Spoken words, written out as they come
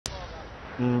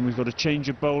And we've got a change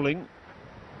of bowling.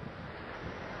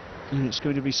 And it's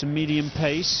going to be some medium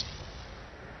pace.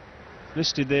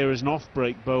 Listed there as an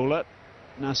off-break bowler,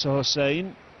 Nasir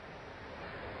Hossain.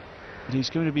 But he's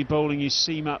going to be bowling his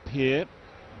seam up here.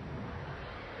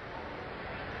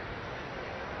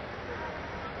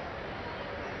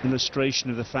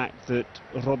 Illustration of the fact that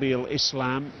Rabiul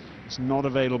Islam is not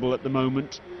available at the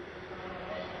moment.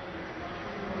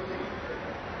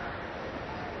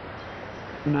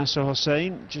 Nasir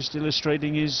Hossain just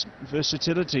illustrating his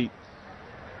versatility.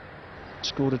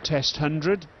 Scored a Test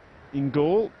 100 in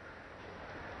Gaul.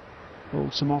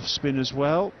 Bowled some off spin as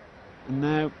well. And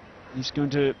now he's going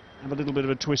to have a little bit of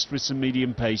a twist with some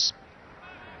medium pace.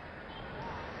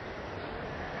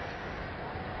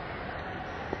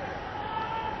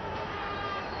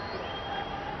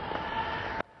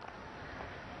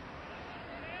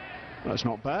 That's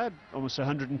not bad, almost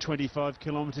 125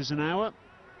 kilometres an hour.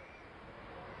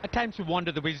 At times you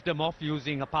wonder the wisdom of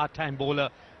using a part-time bowler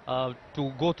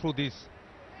to go through these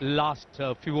last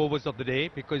few overs of the day,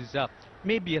 because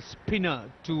maybe a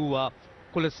spinner to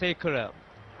Kulasekara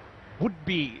would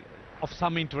be of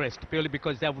some interest, purely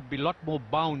because there would be a lot more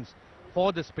bounce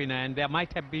for the spinner, and there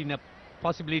might have been a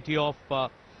possibility of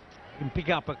him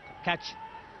picking up a catch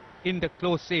in the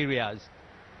close areas.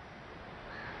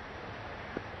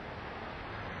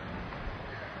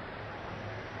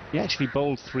 He actually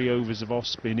bowled 3 overs of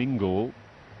off-spin in Gaul.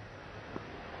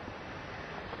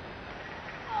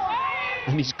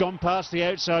 And he's gone past the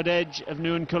outside edge of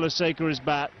Nuwan Kulasekara's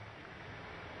bat.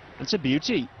 That's a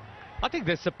beauty. I think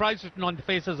there's surprise written on the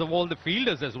faces of all the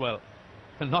fielders as well.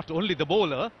 And not only the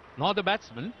bowler, nor the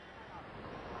batsman.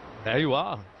 There you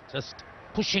are, just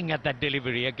pushing at that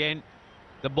delivery again.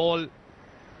 The ball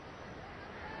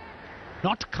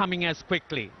not coming as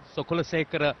quickly. So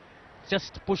Kulasekara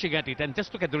just pushing at it, and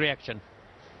just look at the reaction.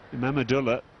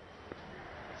 Mamadullah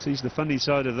sees the funny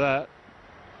side of that.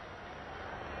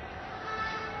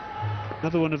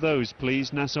 Another one of those,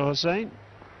 please, Nasir Hossain.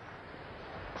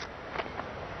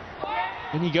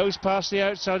 And he goes past the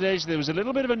outside edge. There was a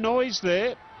little bit of a noise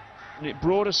there, and it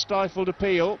brought a stifled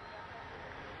appeal.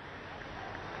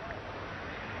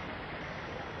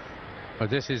 Well,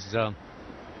 this is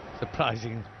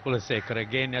surprising. Kulasekara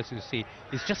again, as you see,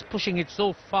 he's just pushing it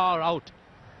so far out,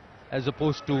 as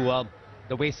opposed to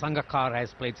the way Sangakkara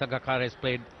has played. Sangakkara has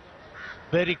played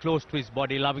very close to his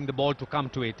body, allowing the ball to come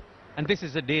to it. And this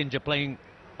is a danger playing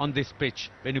on this pitch,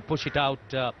 when you push it out,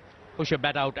 push your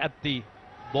bat out at the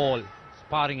ball,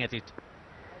 sparring at it.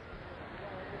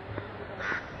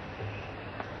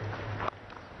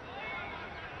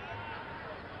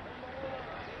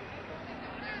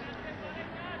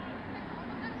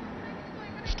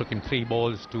 It took him 3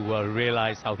 balls to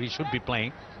realize how he should be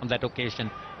playing on that occasion,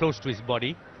 close to his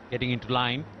body, getting into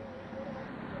line.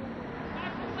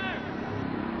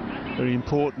 Very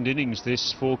important innings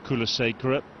this for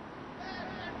Kulasekara.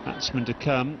 Batsmen to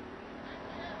come: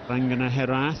 Vangana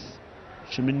Herath,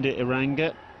 Shaminda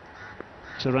Iranga,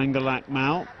 Taranga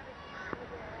Lakmal.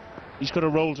 He's got a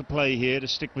role to play here to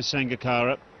stick with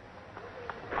Sangakkara.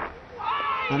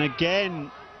 And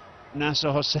again, Nasir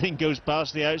Hossain goes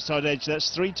past the outside edge.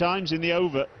 That's 3 times in the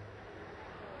over.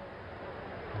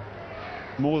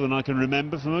 More than I can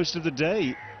remember for most of the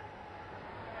day.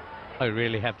 I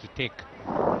really have to take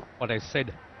what I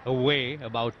said away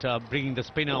about bringing the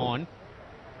spinner on.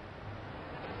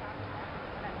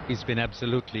 He's been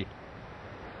absolutely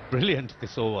brilliant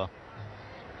this over,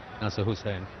 Nasir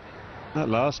Hossain. That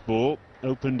last ball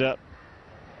opened up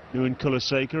Nuwan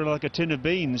Kulasekara like a tin of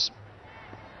beans.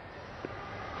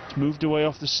 It's moved away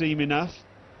off the seam enough.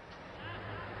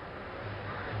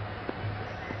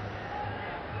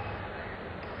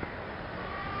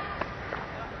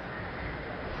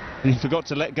 And he forgot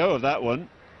to let go of that one.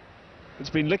 It's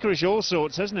been licorice all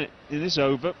sorts, hasn't it, in this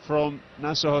over from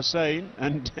Nasir Hossain,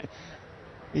 and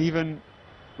even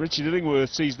Richard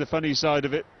Illingworth sees the funny side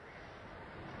of it.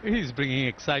 He's bringing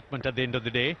excitement at the end of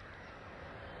the day,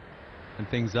 and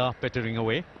things are pettering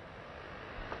away.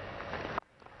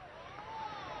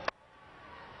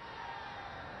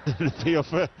 An appeal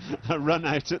for a run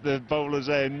out at the bowler's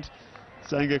end.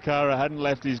 Sangakkara hadn't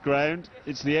left his ground.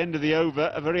 It's the end of the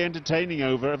over, a very entertaining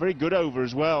over, a very good over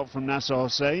as well from Nasir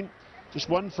Hossain. Just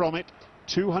one from it,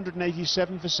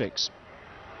 287 for 6.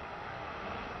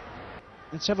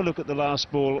 Let's have a look at the last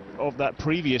ball of that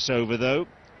previous over, though,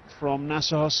 from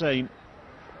Nasir Hossain.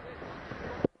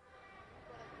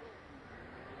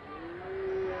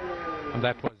 And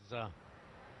that was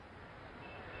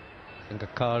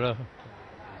Sangakkara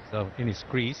in his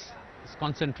crease. His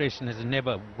concentration has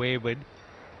never wavered,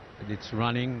 whether it's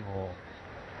running or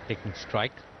taking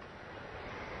strike.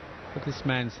 But this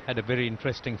man's had a very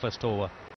interesting first over.